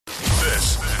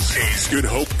This is Good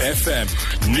Hope FM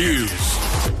News.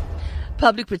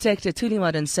 Public Protector Thuli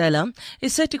Madonsela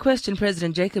is set to question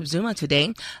President Jacob Zuma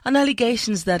today on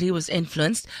allegations that he was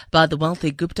influenced by the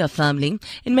wealthy Gupta family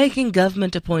in making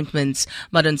government appointments.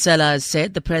 Madonsela has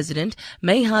said the president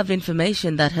may have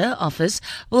information that her office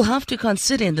will have to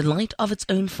consider in the light of its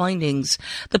own findings.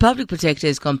 The Public Protector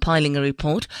is compiling a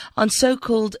report on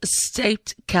so-called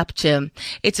state capture.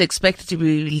 It's expected to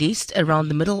be released around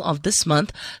the middle of this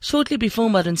month, shortly before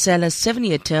Madonsela's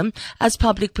 7-year term as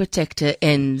Public Protector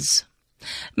ends.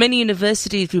 Many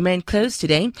universities remain closed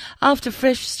today after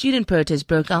fresh student protests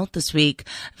broke out this week.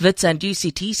 WITS and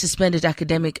UCT suspended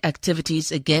academic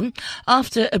activities again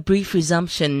after a brief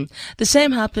resumption. The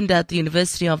same happened at the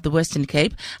University of the Western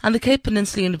Cape and the Cape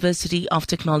Peninsula University of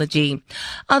Technology.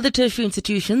 Other tertiary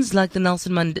institutions like the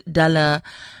Nelson Mandela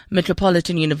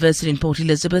Metropolitan University in Port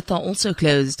Elizabeth are also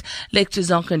closed.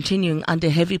 Lectures are continuing under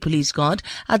heavy police guard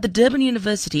at the Durban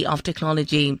University of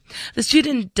Technology. The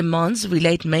student demands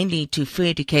relate mainly to free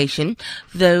education,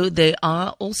 though there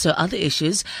are also other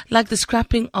issues like the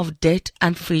scrapping of debt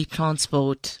and free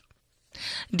transport.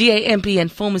 DA MP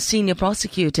and former senior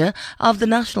prosecutor of the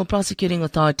National Prosecuting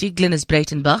Authority, Glynis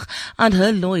Breitenbach, and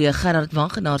her lawyer, Gerard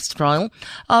Wagenaar's trial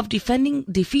of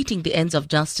defeating the ends of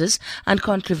justice and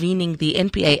contravening the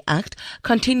NPA Act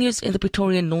continues in the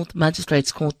Pretoria North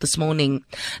Magistrates Court this morning.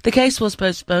 The case was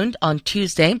postponed on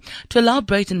Tuesday to allow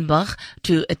Breitenbach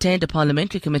to attend a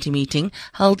parliamentary committee meeting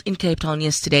held in Cape Town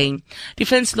yesterday.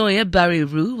 Defense lawyer Barry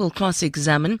Rue will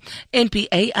cross-examine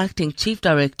NPA Acting Chief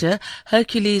Director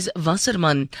Hercules Wasserman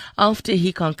after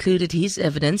he concluded his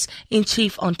evidence in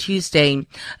chief on Tuesday.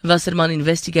 Wasserman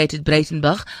investigated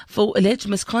Breitenbach for alleged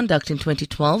misconduct in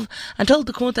 2012 and told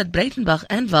the court that Breitenbach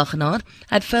and Wagenaar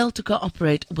had failed to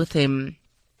cooperate with him.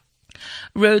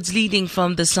 Roads leading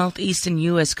from the southeastern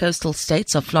U.S. coastal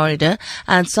states of Florida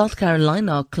and South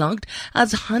Carolina are clogged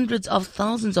as hundreds of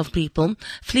thousands of people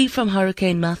flee from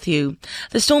Hurricane Matthew.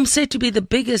 The storm, said to be the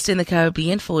biggest in the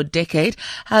Caribbean for a decade,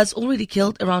 has already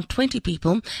killed around 20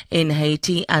 people in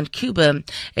Haiti and Cuba.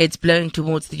 It's blowing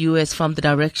towards the U.S. from the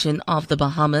direction of the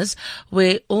Bahamas,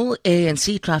 where all air and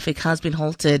sea traffic has been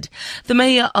halted. The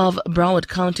mayor of Broward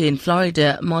County in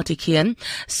Florida, Marty Kean,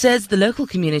 says the local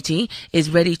community is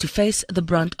ready to face the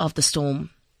brunt of the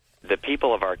storm. The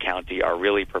people of our county are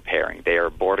really preparing. They are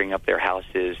boarding up their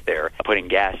houses, they're putting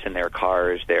gas in their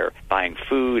cars, they're buying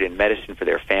food and medicine for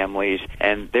their families,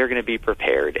 and they're going to be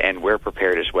prepared, and we're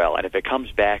prepared as well. And if it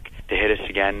comes back to hit us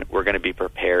again, we're going to be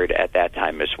prepared at that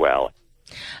time as well.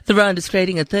 The rand is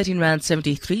trading at 13 rand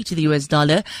 73 to the US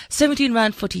dollar, 17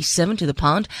 rand 47 to the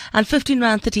pound, and 15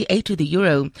 rand 38 to the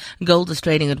euro. Gold is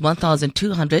trading at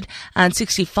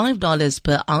 $1,265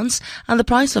 per ounce, and the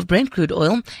price of Brent crude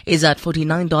oil is at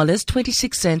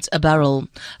 $49.26 a barrel.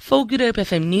 For Good Hope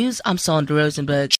FM News, I'm Sandra Rosenberg.